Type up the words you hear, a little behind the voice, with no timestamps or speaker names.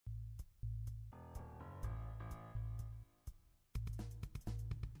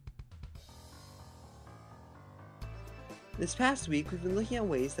This past week, we've been looking at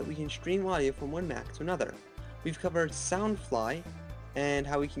ways that we can stream audio from one Mac to another. We've covered SoundFly and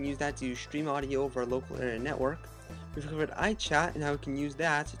how we can use that to stream audio over our local internet network. We've covered iChat and how we can use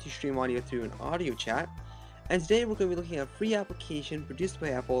that to stream audio through an audio chat. And today we're going to be looking at a free application produced by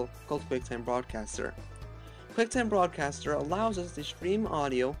Apple called QuickTime Broadcaster. QuickTime Broadcaster allows us to stream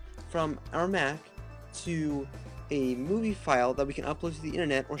audio from our Mac to a movie file that we can upload to the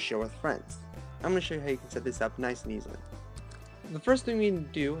internet or share with friends. I'm going to show you how you can set this up nice and easily. The first thing we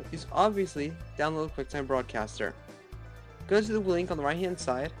need to do is obviously download QuickTime Broadcaster. Go to the link on the right hand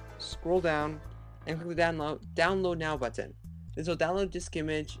side, scroll down, and click the download now button. This will download disk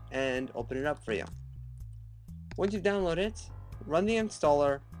image and open it up for you. Once you've downloaded it, run the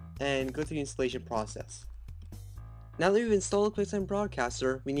installer and go through the installation process. Now that we've installed QuickTime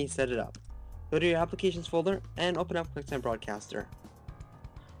Broadcaster, we need to set it up. Go to your applications folder and open up QuickTime Broadcaster.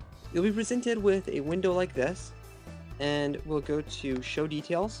 You'll be presented with a window like this, and we'll go to show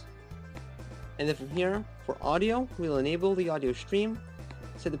details, and then from here for audio we'll enable the audio stream,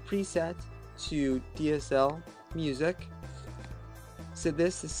 set the preset to DSL music, set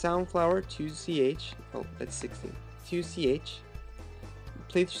this to SoundFlower 2CH, oh that's 16, 2CH,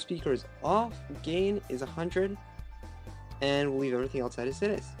 play through speaker is off, gain is 100, and we'll leave everything else as it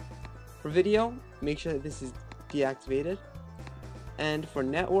is. For video, make sure that this is deactivated, and for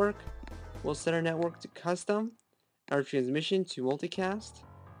network, we'll set our network to custom, our transmission to multicast,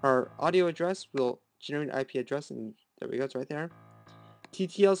 our audio address will generate an IP address, and there we go, it's right there.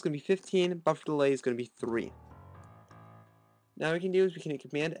 TTL is going to be 15, buffer delay is going to be 3. Now what we can do is we can hit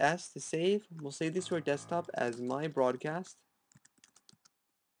Command S to save. We'll save this to our desktop as My Broadcast,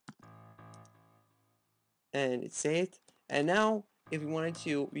 and it's saved. And now if we wanted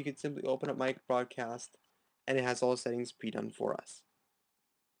to, we could simply open up My Broadcast, and it has all the settings pre-done for us.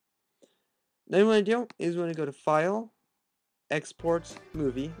 Now what we want to do is we want to go to File, Export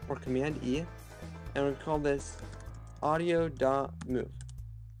Movie, or Command E, and we're going to call this audio.move.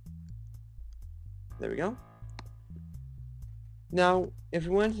 There we go. Now, if we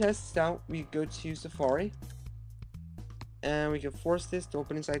want to test this out, we go to Safari, and we can force this to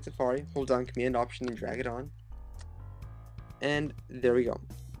open inside Safari. Hold down Command Option and drag it on. And there we go.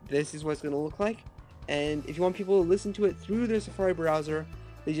 This is what it's going to look like. And if you want people to listen to it through their Safari browser,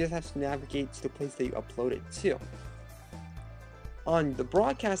 they just have to navigate to the place that you upload it to. On the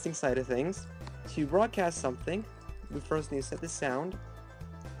broadcasting side of things, to broadcast something, we first need to set the sound.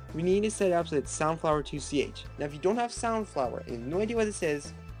 We need to set it up so it's SoundFlower 2CH. Now if you don't have SoundFlower and you have no idea what this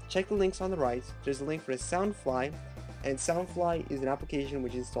is, check the links on the right. There's a link for the SoundFly, and SoundFly is an application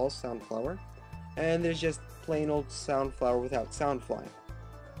which installs SoundFlower, and there's just plain old SoundFlower without SoundFly.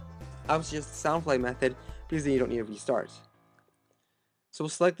 Obviously just the SoundFly method, because then you don't need to restart. So we'll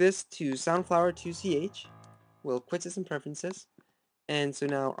select this to SoundFlower 2CH, we'll quit System Preferences, and so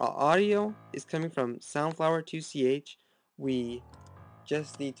now our audio is coming from SoundFlower 2CH. We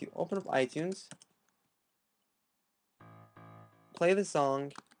just need to open up iTunes, play the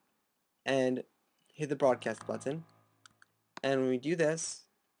song, and hit the broadcast button. And when we do this,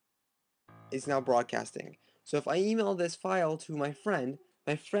 it's now broadcasting. So if I email this file to my friend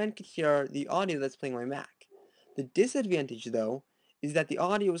could hear the audio that's playing on my Mac. The disadvantage though is that the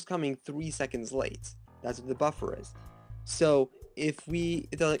audio is coming 3 seconds late. That's what the buffer is. So if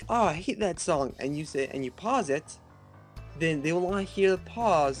they're like, oh, I hate that song, and you say, and you pause it, then they will not hear the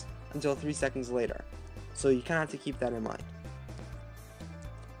pause until 3 seconds later. So you kind of have to keep that in mind.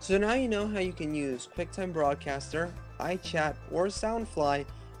 So now you know how you can use QuickTime Broadcaster, iChat, or SoundFly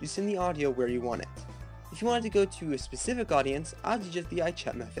to send the audio where you want it. If you wanted to go to a specific audience, I'd suggest the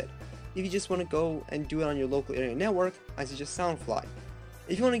iChat method. If you just want to go and do it on your local internet network, I suggest SoundFly.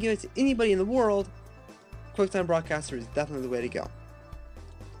 If you want to give it to anybody in the world, QuickTime Broadcaster is definitely the way to go.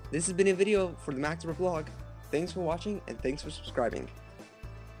 This has been a video for the MacTipper blog. Thanks for watching, and thanks for subscribing.